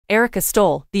Erica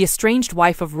Stoll, the estranged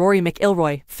wife of Rory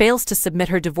McIlroy, fails to submit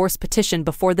her divorce petition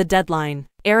before the deadline.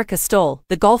 Erica Stoll,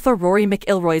 the golfer Rory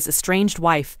McIlroy's estranged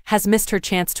wife, has missed her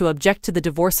chance to object to the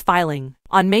divorce filing.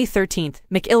 On May 13,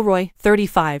 McIlroy,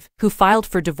 35, who filed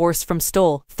for divorce from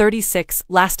Stoll, 36,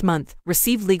 last month,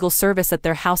 received legal service at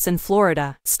their house in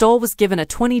Florida. Stoll was given a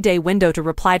 20-day window to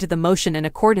reply to the motion in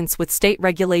accordance with state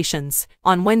regulations.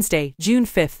 On Wednesday, June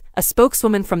 5, a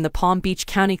spokeswoman from the Palm Beach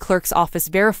County Clerk's office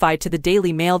verified to the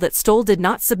Daily Mail that Stoll did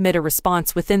not submit a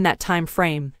response within that time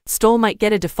frame. Stoll might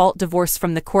get a default divorce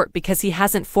from the court because he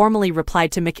hasn't formally replied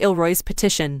to McIlroy's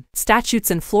petition. Statutes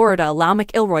in Florida allow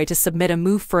McIlroy to submit a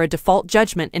move for a default judgment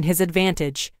in his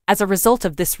advantage. As a result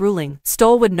of this ruling,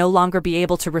 Stoll would no longer be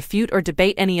able to refute or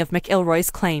debate any of McIlroy's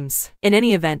claims. In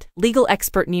any event, legal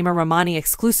expert Nima Rahmani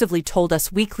exclusively told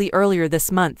Us Weekly earlier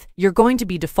this month, "You're going to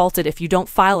be defaulted if you don't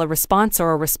file a response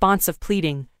or a response of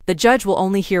pleading. The judge will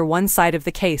only hear one side of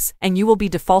the case, and you will be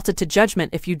defaulted to judgment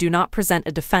if you do not present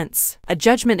a defense. A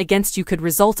judgment against you could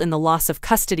result in the loss of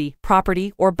custody,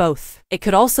 property, or both. It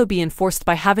could also be enforced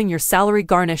by having your salary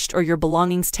garnished or your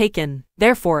belongings taken.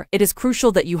 Therefore, it is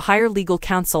crucial that you hire legal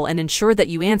counsel and ensure that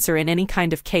you answer in any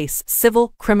kind of case,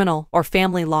 civil, criminal, or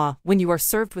family law, when you are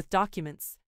served with documents."